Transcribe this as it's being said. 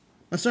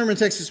My sermon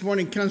text this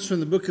morning comes from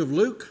the book of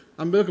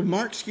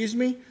Mark,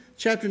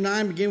 chapter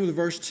 9, beginning with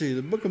verse 2.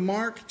 The book of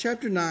Mark,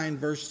 chapter 9,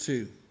 verse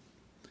 2.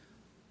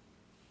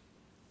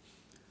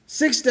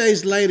 6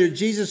 days later,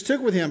 Jesus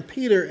took with him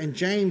Peter and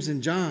James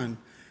and John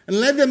and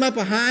led them up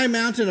a high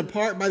mountain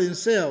apart by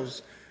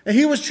themselves. And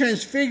he was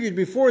transfigured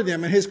before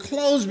them, and his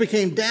clothes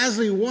became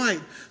dazzling white,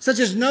 such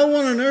as no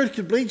one on earth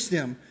could bleach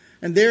them.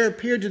 And there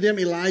appeared to them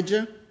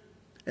Elijah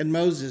and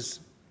Moses,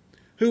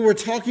 who were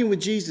talking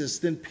with Jesus.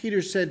 Then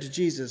Peter said to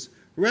Jesus,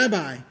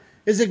 "Rabbi,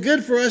 is it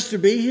good for us to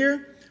be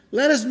here?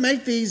 Let us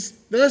make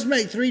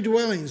 3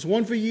 dwellings,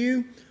 one for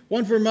you,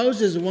 one for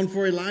Moses, and one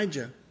for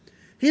Elijah."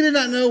 He did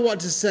not know what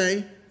to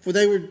say, for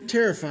they were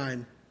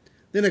terrified.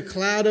 Then a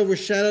cloud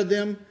overshadowed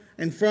them,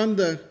 and from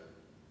the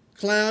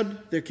cloud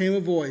there came a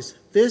voice,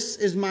 "This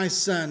is my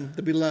Son,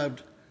 the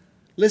beloved.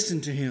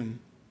 Listen to him."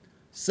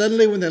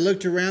 Suddenly, when they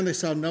looked around, they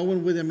saw no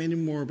one with them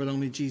anymore, but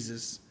only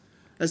Jesus.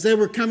 As they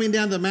were coming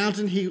down the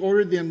mountain, he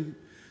ordered them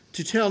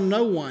to tell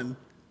no one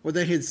what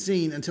they had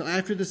seen until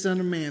after the Son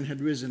of Man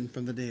had risen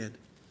from the dead.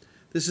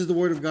 This is the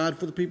word of God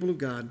for the people of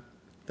God.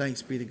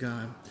 Thanks be to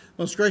God.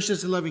 Most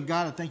gracious and loving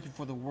God, I thank you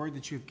for the word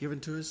that you have given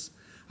to us.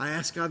 I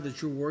ask, God,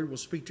 that your word will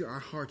speak to our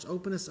hearts.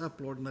 Open us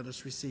up, Lord, and let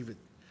us receive it.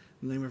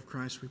 In the name of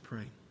Christ we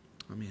pray.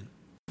 Amen.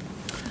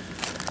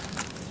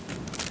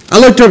 I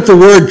looked up the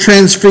word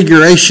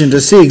transfiguration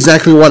to see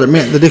exactly what it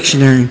meant in the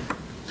dictionary.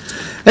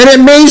 And it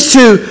means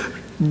to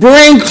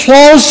bring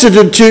closer,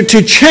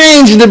 to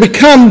change and to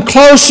become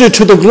closer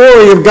to the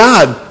glory of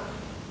God.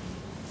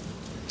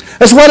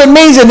 That's what it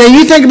means. And then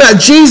you think about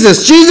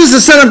Jesus. Jesus, the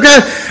Son of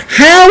God.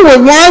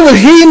 Why would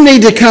he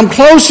need to come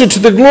closer to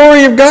the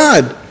glory of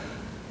God?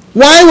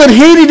 Why would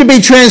he need to be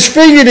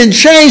transfigured and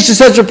changed to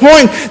such a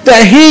point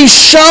that he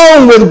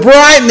shone with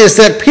brightness,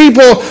 that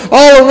people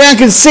all around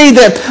could see,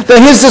 that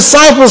his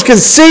disciples could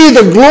see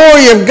the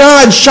glory of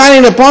God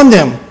shining upon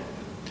them?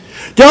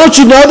 Don't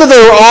you know that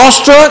they were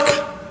awestruck?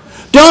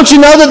 Don't you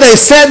know that they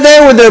sat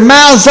there with their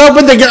mouths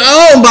open thinking,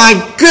 "Oh my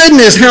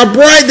goodness, how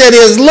bright that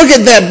is. Look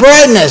at that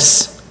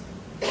brightness."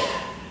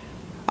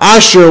 I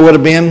sure would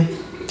have been.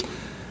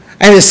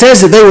 And it says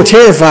that they were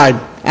terrified.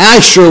 I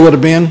sure would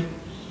have been.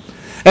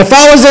 If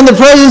I was in the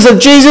presence of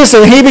Jesus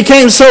and he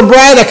became so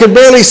bright I could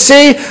barely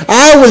see,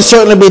 I would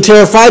certainly be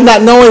terrified,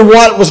 not knowing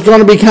what was going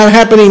to be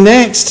happening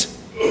next.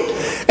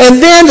 And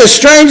then the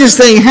strangest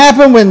thing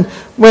happened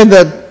when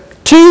the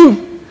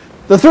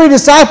 3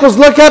 disciples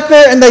look up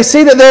there and they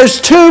see that there's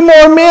 2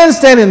 more men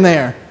standing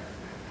there.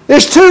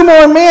 There's 2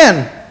 more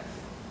men.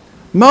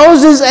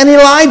 Moses and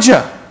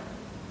Elijah.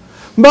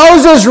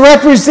 Moses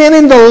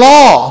representing the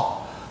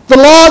law. The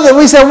law that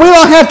we said we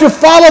don't have to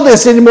follow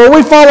this anymore.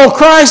 We follow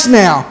Christ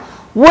now.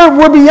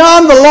 We're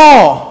beyond the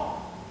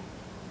law.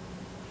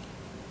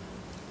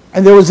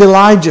 And there was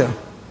Elijah,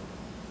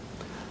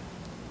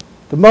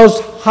 the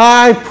most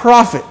high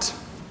prophet.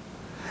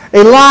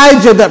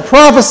 Elijah that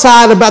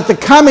prophesied about the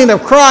coming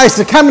of Christ,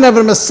 the coming of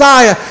a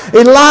Messiah.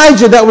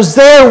 Elijah that was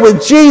there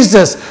with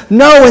Jesus,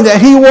 knowing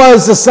that he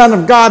was the Son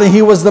of God and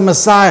he was the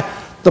Messiah.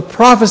 The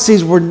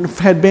prophecies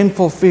had been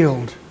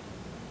fulfilled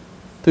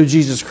through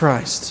Jesus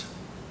Christ.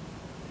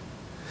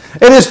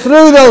 It is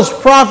through those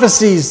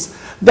prophecies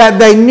that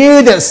they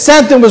knew that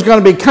something was going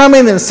to be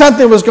coming and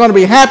something was going to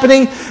be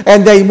happening,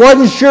 and they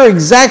wasn't sure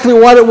exactly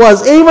what it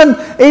was. Even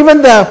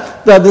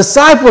the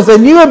disciples, they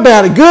knew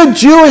about it. Good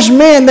Jewish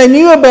men, they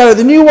knew about it.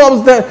 They knew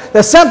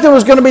that something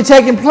was going to be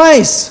taking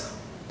place.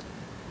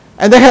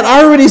 And they had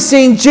already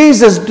seen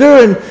Jesus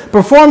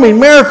performing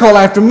miracle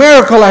after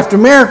miracle after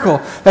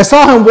miracle. They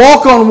saw him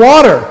walk on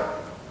water.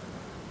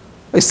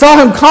 They saw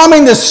him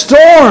calming the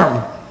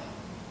storm.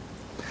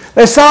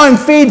 They saw him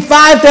feed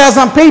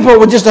 5,000 people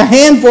with just a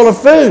handful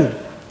of food.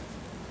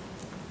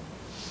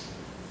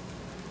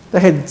 They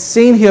had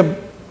seen him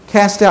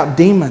cast out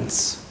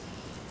demons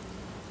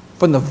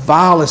from the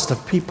vilest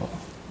of people.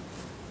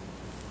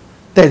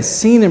 They had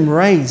seen him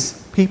raise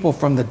people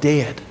from the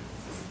dead.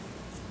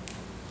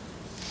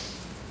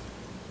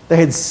 They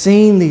had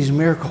seen these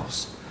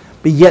miracles,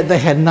 but yet they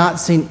had not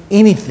seen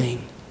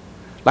anything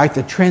like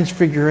the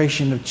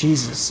transfiguration of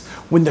Jesus,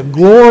 when the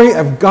glory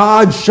of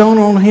God shone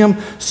on him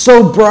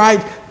so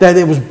bright that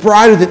it was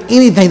brighter than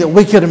anything that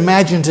we could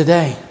imagine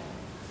today.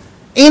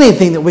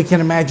 Anything that we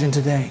can imagine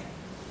today.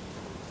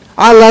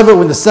 I love it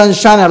when the sun's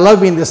shining. I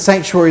love being in the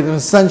sanctuary when the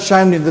sun's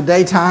shining in the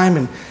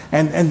daytime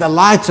and the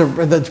lights are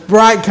that's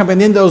bright coming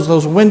in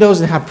those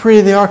windows and how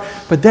pretty they are.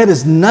 But that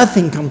is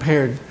nothing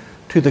compared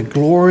to the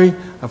glory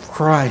of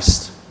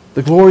Christ,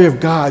 the glory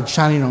of God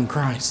shining on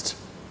Christ.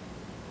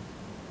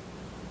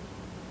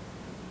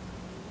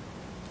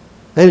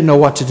 They didn't know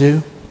what to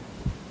do.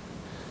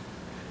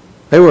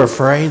 They were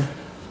afraid.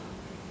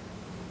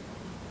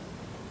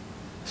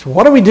 So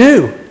what do we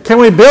do? Can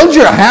we build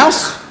you a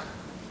house?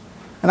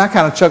 And I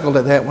kind of chuckled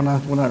at that when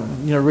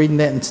I reading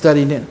that and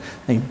studying it.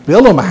 They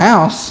build them a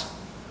house.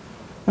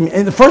 I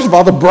mean, first of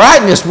all, the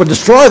brightness would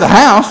destroy the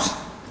house.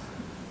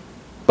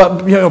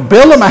 But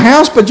build them a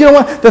house. But you know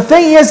what? The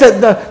thing is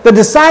that the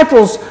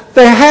disciples,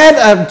 They had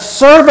a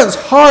servant's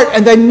heart,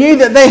 and they knew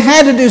that they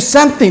had to do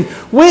something.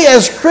 We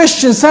as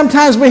Christians,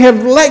 sometimes we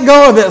have let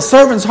go of that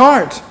servant's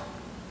heart.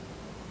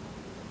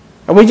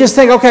 And we just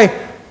think,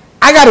 okay,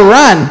 I got to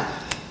run.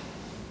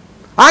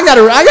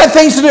 I got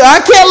things to do. I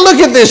can't look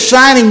at this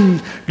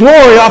shining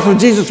glory off of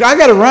Jesus. I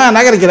got to run.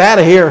 I got to get out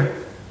of here.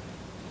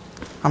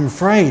 I'm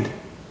afraid.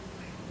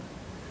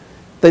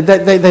 They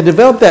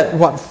developed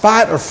that,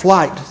 fight or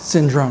flight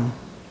syndrome.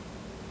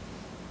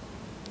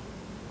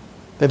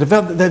 They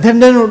didn't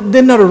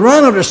know to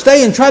run or to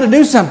stay and try to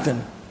do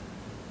something.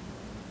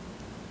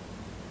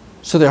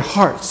 So their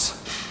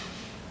hearts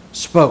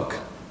spoke.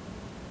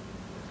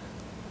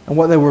 And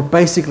what they were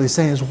basically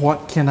saying is,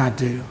 what can I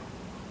do?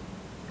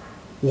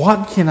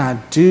 What can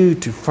I do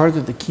to further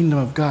the kingdom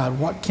of God?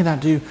 What can I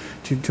do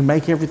to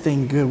make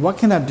everything good? What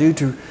can I do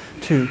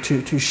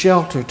to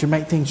shelter, to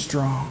make things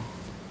strong?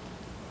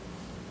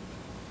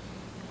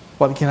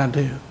 What can I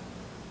do?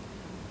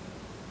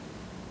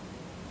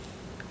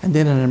 And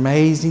then an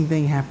amazing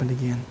thing happened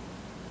again.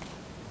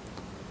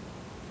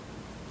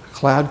 A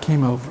cloud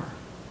came over.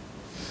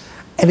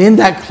 And in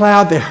that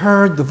cloud they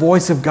heard the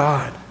voice of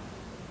God.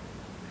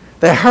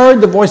 They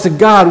heard the voice of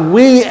God.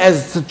 We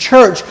as the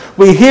church,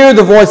 we hear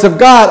the voice of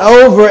God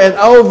over and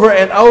over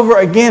and over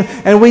again,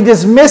 and we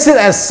dismiss it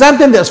as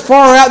something that's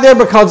far out there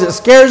because it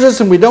scares us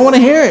and we don't want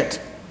to hear it.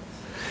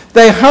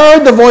 They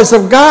heard the voice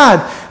of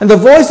God, and the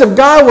voice of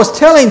God was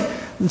telling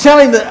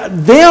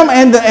them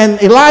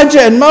and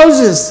Elijah and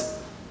Moses,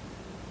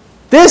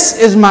 this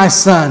is my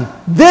son.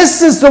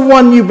 This is the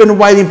one you've been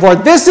waiting for.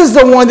 This is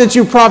the one that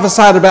you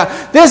prophesied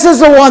about. This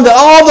is the one that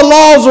all the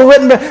laws were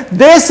written about.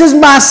 This is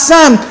my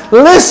son.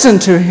 Listen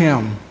to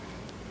him.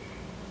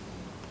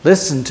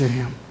 Listen to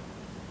him.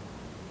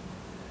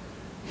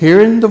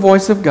 Hearing the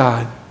voice of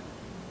God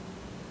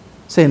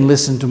saying,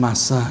 listen to my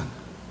son.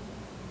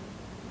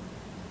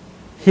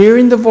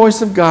 Hearing the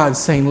voice of God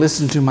saying,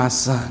 listen to my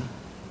son.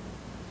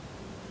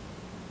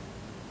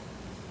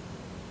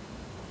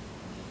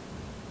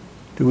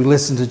 Do we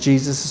listen to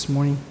Jesus this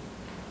morning?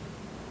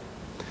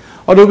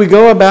 Or do we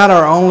go about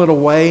our own little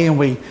way and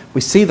we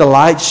see the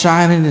light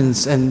shining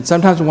and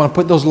sometimes we want to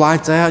put those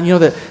lights out? You know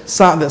that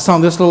song, This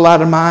Little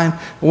Light of Mine?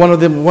 One of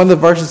the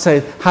verses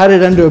says, hide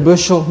it under a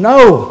bushel.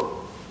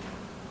 No.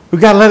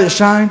 We've got to let it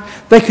shine.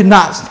 They could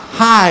not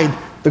hide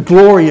the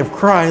glory of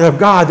Christ, of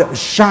God that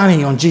was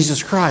shining on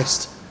Jesus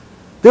Christ.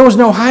 There was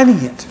no hiding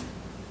it.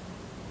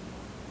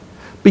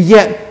 But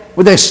yet,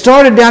 when they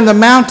started down the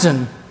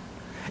mountain,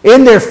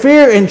 in their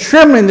fear and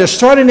trembling, they're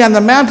starting down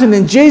the mountain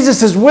and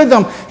Jesus is with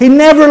them. He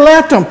never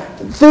left them.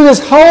 Through this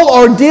whole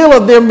ordeal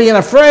of them being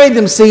afraid,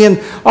 them seeing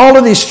all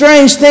of these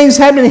strange things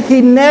happening, He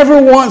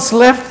never once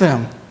left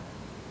them.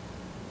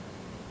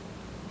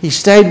 He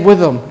stayed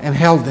with them and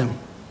held them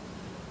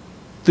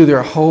through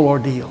their whole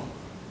ordeal.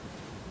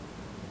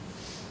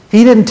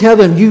 He didn't tell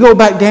them, you go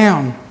back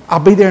down. I'll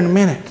be there in a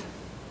minute.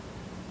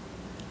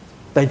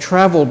 They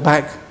traveled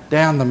back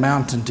down the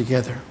mountain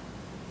together.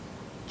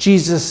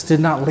 Jesus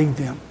did not leave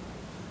them.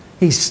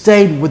 He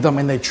stayed with them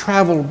and they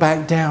traveled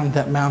back down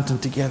that mountain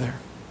together.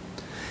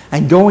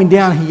 And going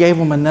down, He gave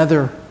them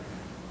another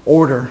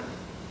order.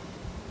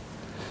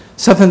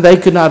 Something they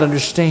could not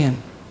understand.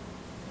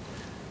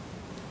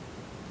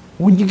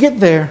 When you get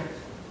there,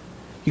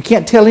 you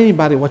can't tell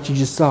anybody what you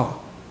just saw.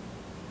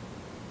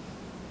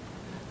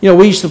 You know,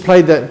 we used to play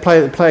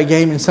a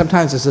game, and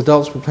sometimes as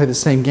adults we play the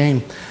same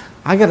game.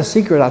 I got a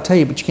secret, I'll tell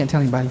you, but you can't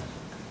tell anybody.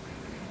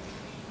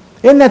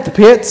 Isn't that the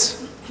pits?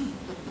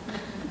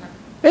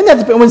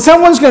 When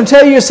someone's going to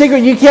tell you a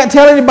secret, you can't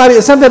tell anybody.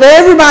 It's something that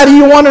everybody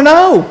you want to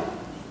know.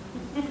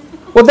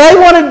 Well, they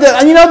wanted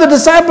to, the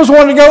disciples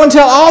wanted to go and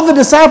tell all the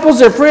disciples,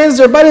 their friends,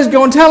 their buddies,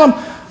 go and tell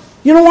them,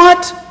 you know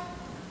what?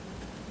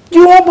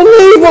 You won't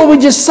believe what we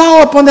just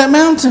saw up on that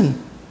mountain.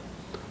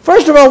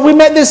 First of all, we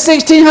met this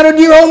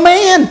 1,600-year-old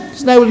man.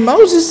 His name was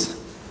Moses.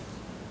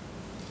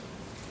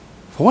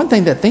 For one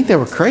thing, they'd think they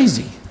were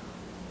crazy.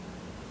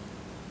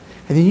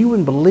 And then you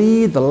wouldn't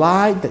believe the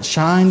light that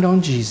shined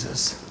on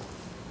Jesus.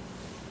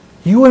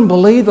 You wouldn't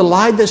believe the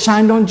light that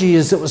shined on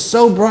Jesus. It was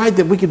so bright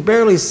that we could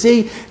barely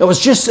see.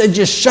 It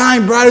just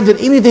shined brighter than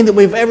anything that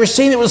we've ever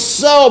seen. It was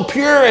so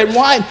pure and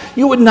white.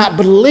 You would not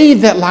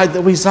believe that light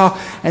that we saw.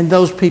 And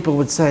those people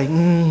would say,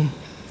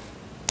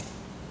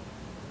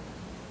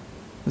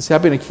 See,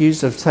 I've been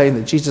accused of saying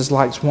that Jesus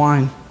likes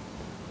wine,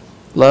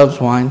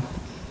 loves wine.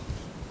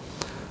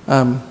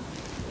 And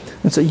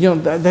so,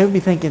 they would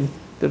be thinking,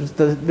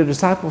 the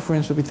disciple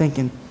friends would be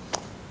thinking,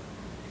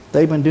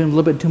 they've been doing a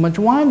little bit too much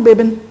wine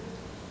bibbing.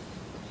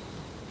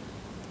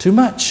 Too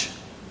much.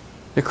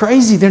 They're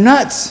crazy. They're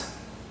nuts.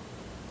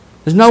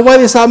 There's no way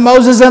they saw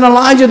Moses and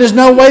Elijah. There's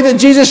no way that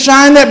Jesus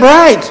shined that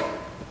bright.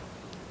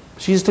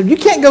 Jesus told, you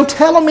can't go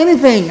tell them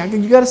anything.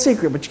 You got a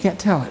secret, but you can't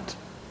tell it.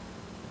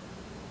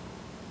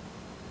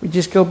 We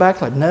just go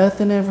back like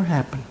nothing ever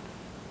happened.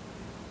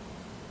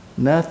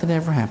 Nothing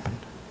ever happened.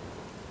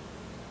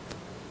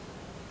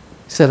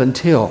 He said,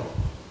 until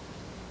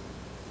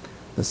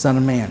the Son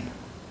of Man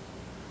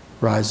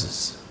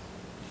rises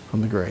from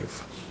the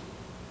grave.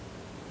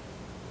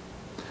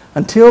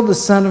 until the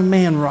Son of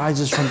Man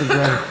rises from the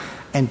grave.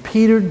 And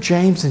Peter,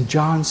 James, and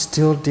John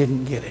still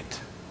didn't get it.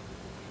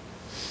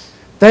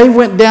 They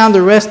went down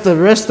the rest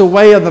of the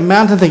way of the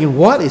mountain thinking,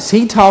 what is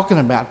he talking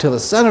about? Till the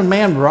Son of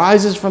Man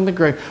rises from the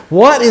grave.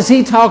 What is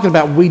he talking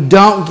about? We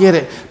don't get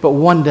it. But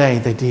one day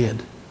they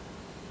did.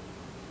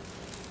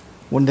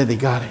 One day they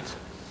got it.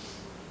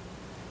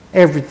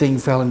 Everything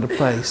fell into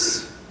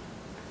place.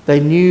 They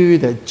knew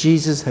that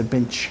Jesus had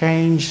been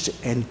changed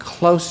and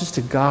closest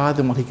to God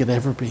than what he could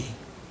ever be.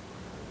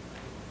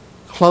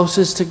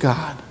 Closest to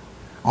God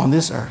on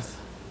this earth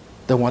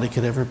than what he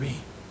could ever be.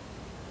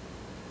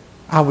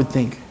 I would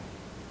think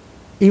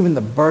even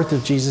the birth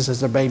of Jesus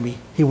as a baby,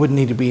 he wouldn't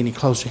need to be any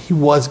closer. He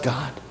was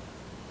God.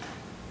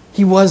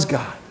 He was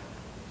God.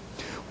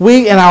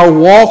 We in our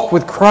walk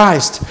with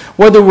Christ,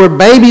 whether we're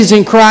babies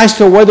in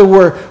Christ or whether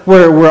we're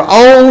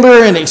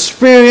older and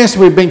experienced,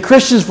 we've been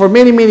Christians for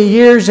many, many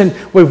years and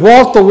we've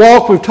walked the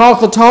walk, we've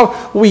talked the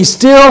talk, we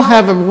still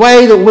have a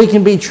way that we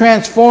can be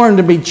transformed,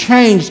 to be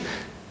changed,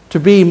 to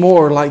be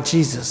more like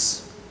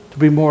Jesus, to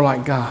be more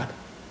like God,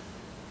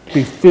 to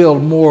be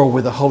filled more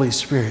with the Holy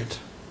Spirit.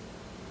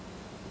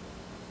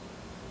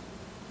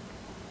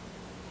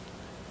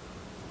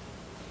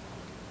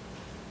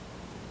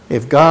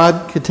 If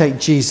God could take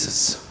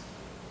Jesus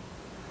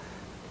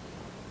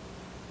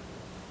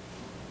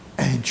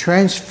and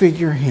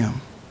transfigure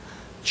him,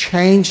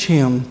 change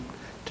him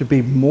to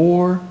be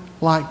more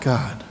like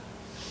God,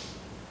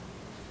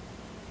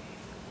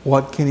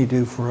 what can he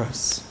do for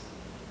us?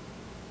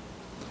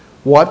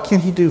 What can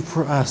he do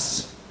for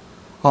us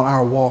on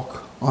our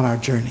walk, on our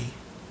journey?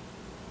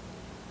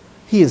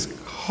 He is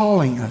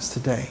calling us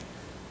today.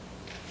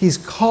 He's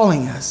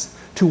calling us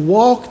to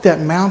walk that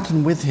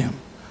mountain with him,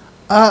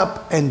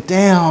 up and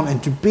down,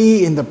 and to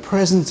be in the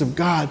presence of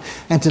God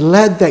and to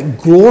let that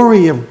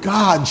glory of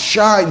God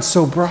shine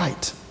so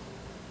bright.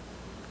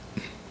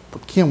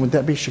 But Kim, would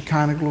that be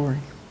Shekinah glory?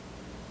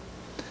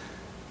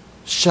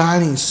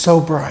 Shining so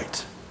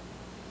bright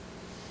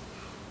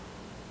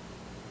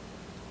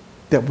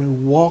that when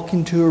we walk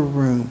into a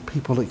room,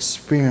 people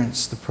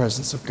experience the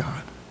presence of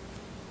God.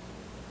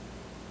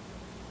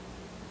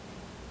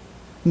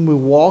 When we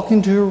walk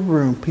into a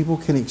room, people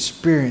can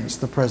experience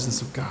the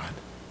presence of God.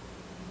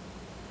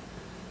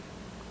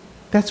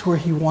 That's where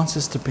he wants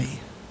us to be.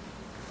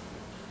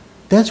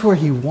 That's where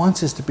he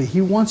wants us to be.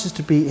 He wants us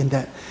to be in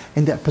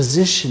that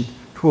position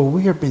to where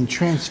we have been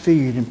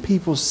transfigured and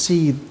people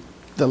see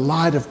the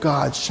light of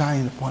God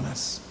shining upon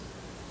us.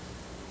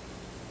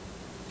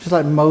 Just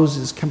like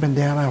Moses coming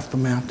down off the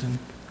mountain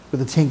with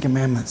the Ten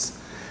Commandments.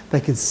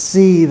 They could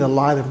see the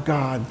light of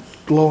God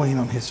glowing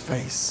on his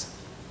face.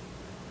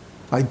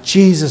 Like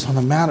Jesus on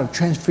the Mount of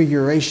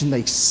Transfiguration,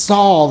 they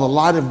saw the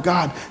light of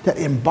God that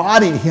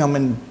embodied him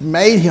and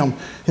made him,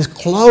 his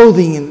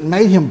clothing, and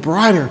made him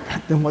brighter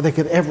than what they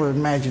could ever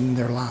imagine in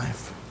their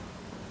life.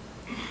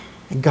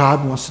 And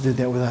God wants to do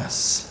that with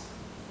us.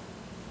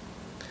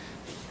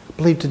 I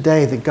believe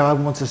today that God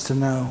wants us to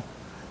know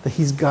that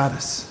he's got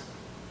us.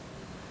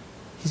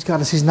 He's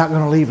got us. He's not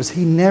going to leave us.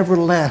 He never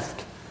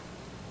left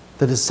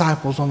the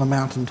disciples on the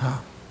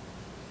mountaintop,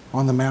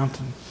 on the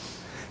mountain.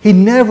 He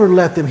never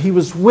left them. He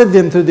was with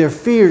them through their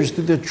fears,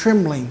 through their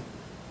trembling,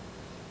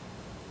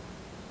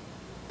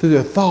 through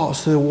their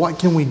thoughts, through what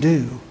can we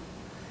do.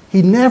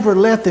 He never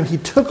left them. He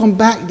took them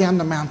back down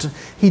the mountain.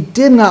 He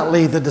did not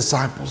leave the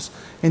disciples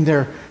in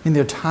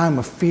their time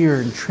of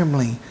fear and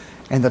trembling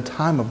and the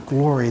time of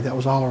glory that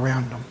was all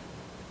around them.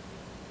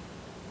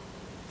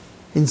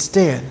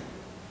 Instead,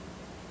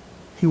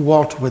 he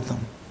walked with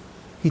them.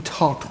 He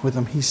talked with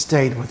them. He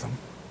stayed with them.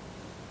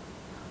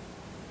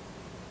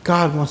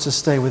 God wants to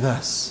stay with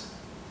us.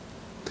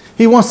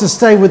 He wants to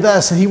stay with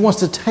us, and he wants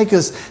to take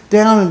us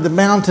down the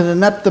mountain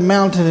and up the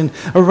mountain and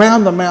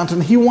around the mountain.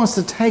 He wants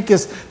to take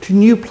us to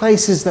new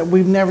places that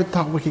we've never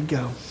thought we could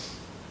go.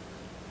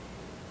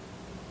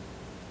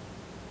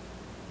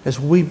 As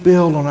we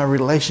build on our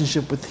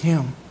relationship with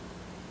him,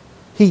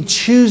 he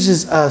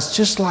chooses us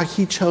just like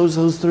he chose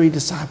those 3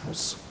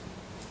 disciples.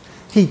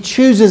 He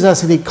chooses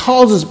us and he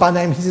calls us by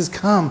name. He says,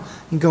 come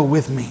and go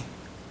with me.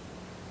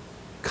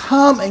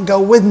 Come and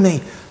go with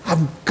me.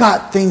 I've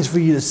got things for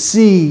you to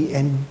see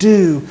and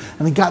do.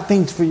 And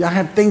I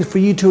have things for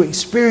you to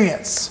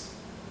experience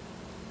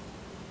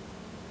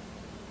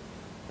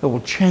that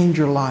will change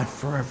your life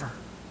forever.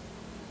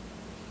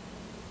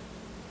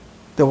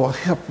 That will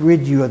help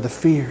rid you of the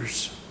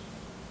fears.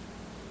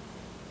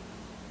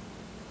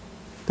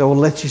 That will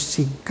let you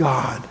see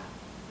God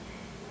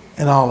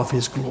in all of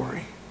his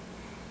glory.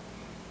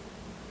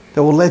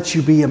 That will let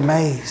you be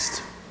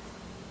amazed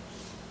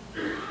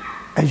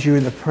as you're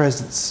in the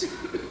presence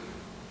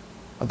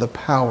of the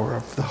power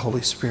of the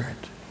Holy Spirit.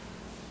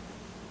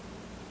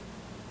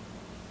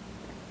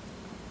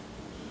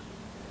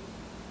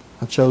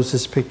 I chose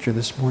this picture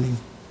this morning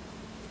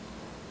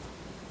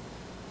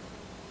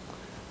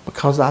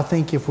because I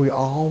think if we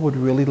all would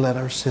really let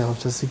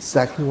ourselves, that's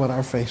exactly what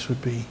our face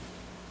would be.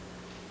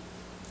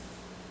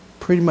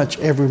 Pretty much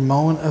every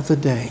moment of the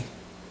day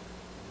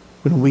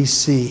when we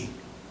see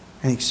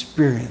and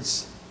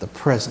experience the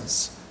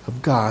presence of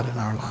of God in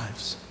our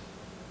lives.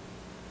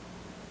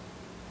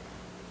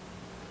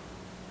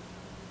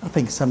 I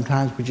think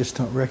sometimes we just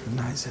don't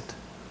recognize it.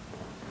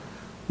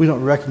 We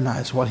don't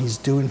recognize what He's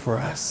doing for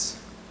us.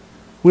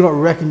 We don't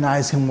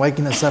recognize Him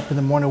waking us up in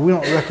the morning. We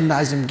don't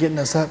recognize Him getting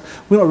us up.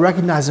 We don't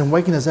recognize Him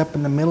waking us up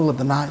in the middle of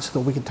the night so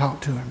that we can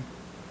talk to Him.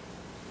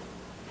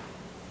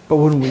 But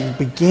when we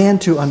begin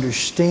to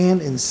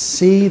understand and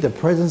see the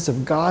presence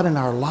of God in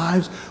our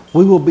lives,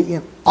 we will be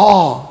in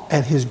awe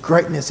at His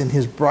greatness and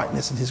His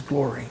brightness and His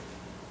glory.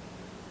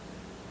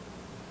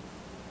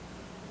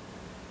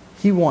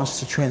 He wants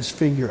to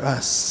transfigure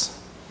us.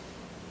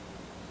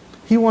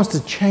 He wants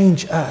to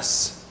change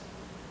us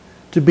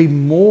to be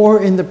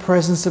more in the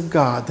presence of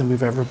God than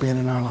we've ever been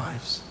in our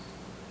lives.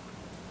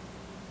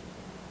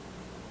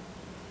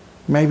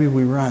 Maybe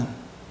we run.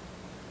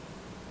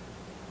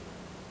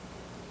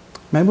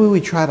 Maybe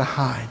we try to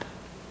hide.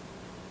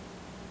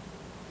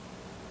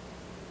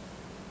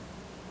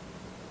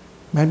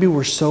 Maybe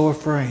we're so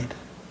afraid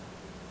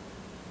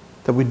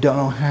that we don't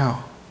know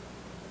how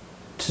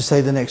to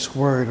say the next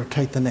word or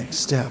take the next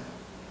step.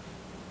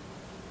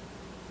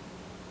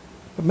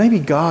 But maybe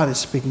God is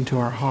speaking to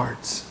our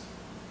hearts.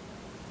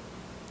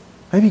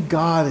 Maybe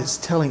God is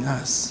telling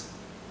us,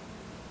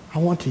 I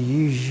want to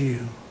use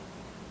you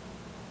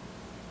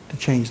to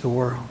change the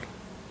world.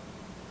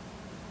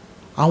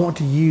 I want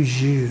to use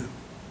you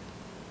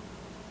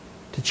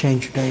to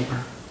change your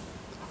neighbor.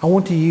 I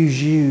want to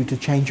use you to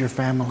change your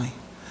family.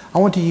 I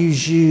want to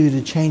use you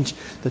to change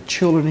the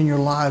children in your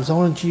lives. I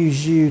want to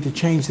use you to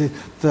change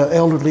the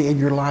elderly in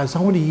your lives.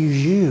 I want to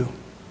use you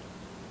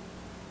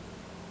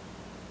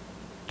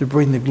to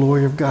bring the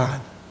glory of God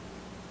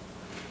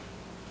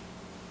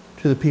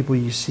to the people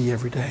you see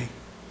every day.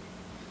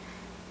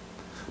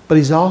 But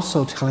He's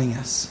also telling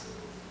us,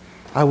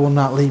 I will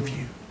not leave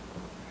you.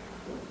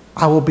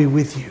 I will be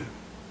with you.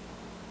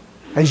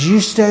 As you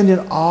stand in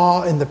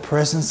awe in the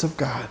presence of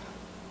God,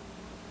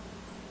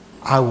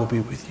 I will be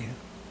with you.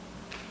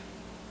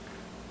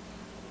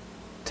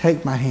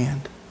 Take my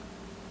hand.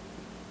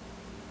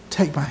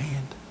 Take my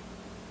hand.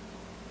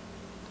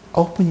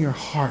 Open your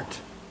heart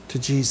to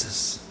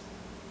Jesus.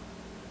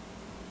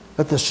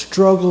 Let the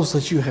struggles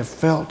that you have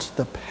felt,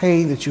 the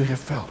pain that you have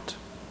felt,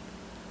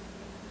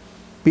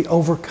 be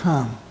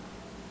overcome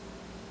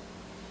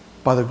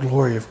by the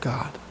glory of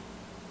God.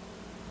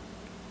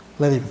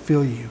 Let Him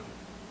fill you,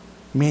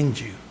 mend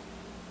you,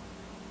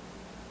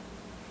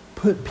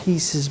 put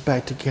pieces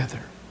back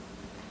together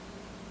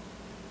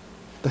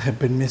that have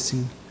been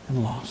missing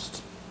and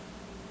lost.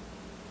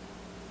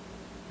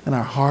 In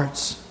our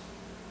hearts,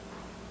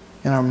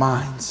 in our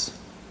minds,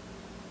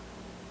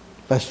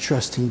 let's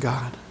trust in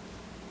God.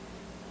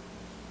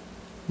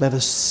 Let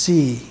us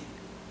see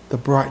the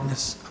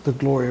brightness of the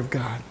glory of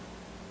God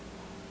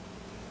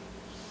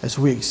as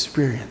we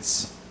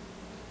experience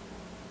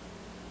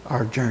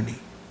our journey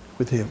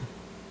with Him.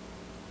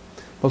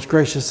 Most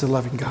gracious and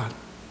loving God,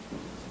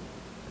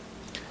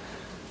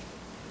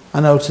 I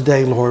know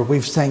today, Lord,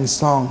 we've sang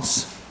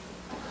songs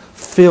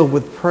filled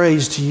with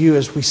praise to you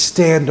as we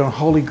stand on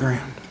holy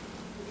ground.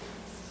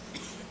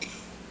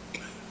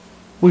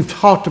 We've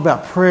talked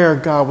about prayer,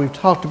 God. We've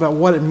talked about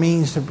what it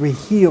means to be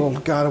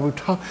healed, God.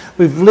 And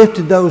we've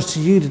lifted those to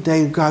you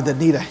today, God, that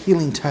need a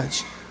healing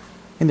touch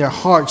in their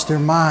hearts, their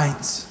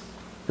minds,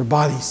 their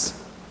bodies.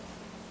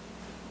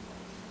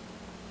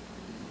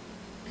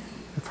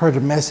 We've heard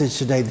a message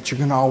today that you're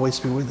going to always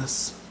be with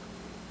us.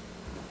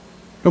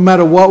 No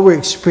matter what we're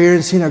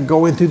experiencing or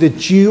going through,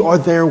 that you are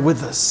there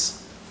with us.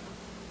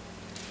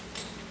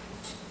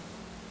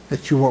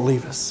 That you won't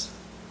leave us.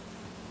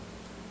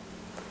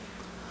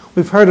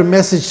 We've heard a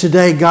message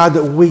today, God,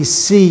 that we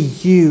see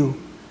you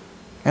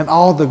and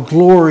all the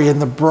glory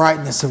and the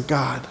brightness of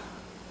God.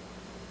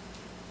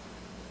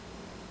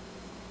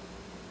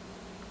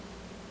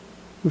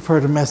 We've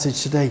heard a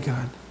message today,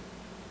 God,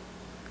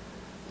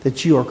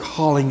 that you are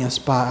calling us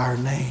by our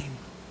name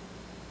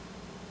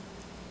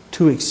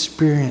to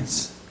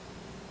experience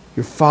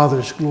your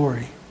Father's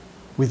glory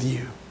with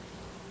you.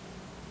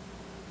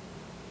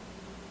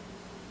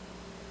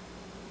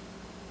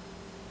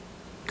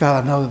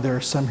 God, I know that there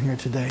are some here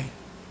today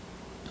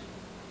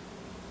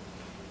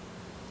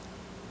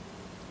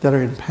that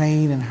are in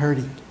pain and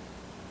hurting,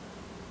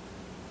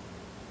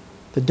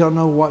 that don't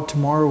know what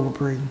tomorrow will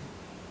bring.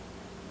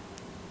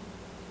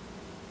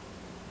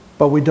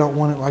 But we don't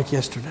want it like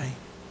yesterday.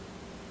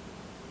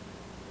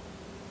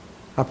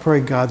 I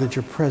pray, God, that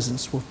your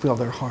presence will fill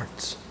their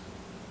hearts.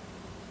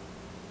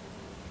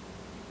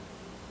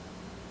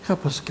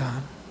 Help us,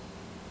 God,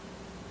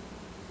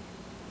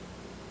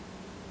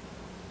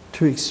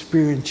 to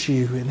experience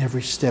you in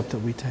every step that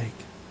we take.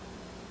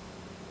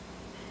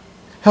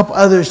 Help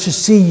others to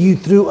see you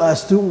through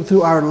us,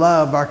 through our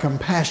love, our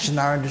compassion,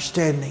 our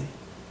understanding.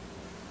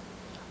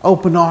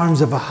 Open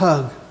arms of a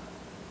hug.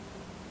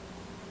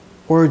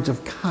 Words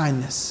of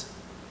kindness.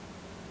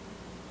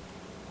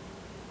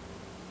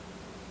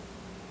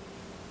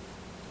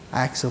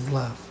 Acts of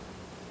love.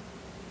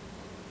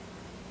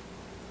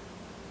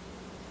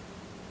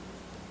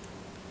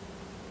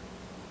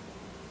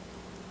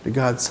 But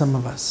God, some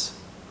of us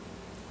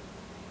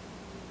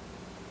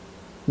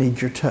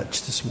need your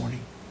touch this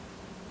morning.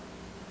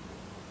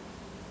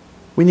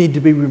 We need to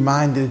be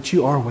reminded that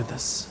you are with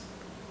us.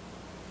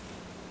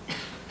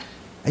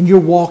 And you're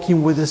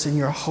walking with us, and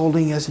you're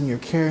holding us, and you're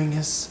carrying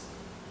us,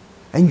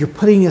 and you're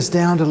putting us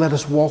down to let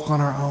us walk on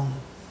our own.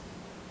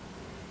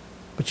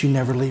 But you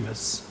never leave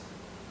us.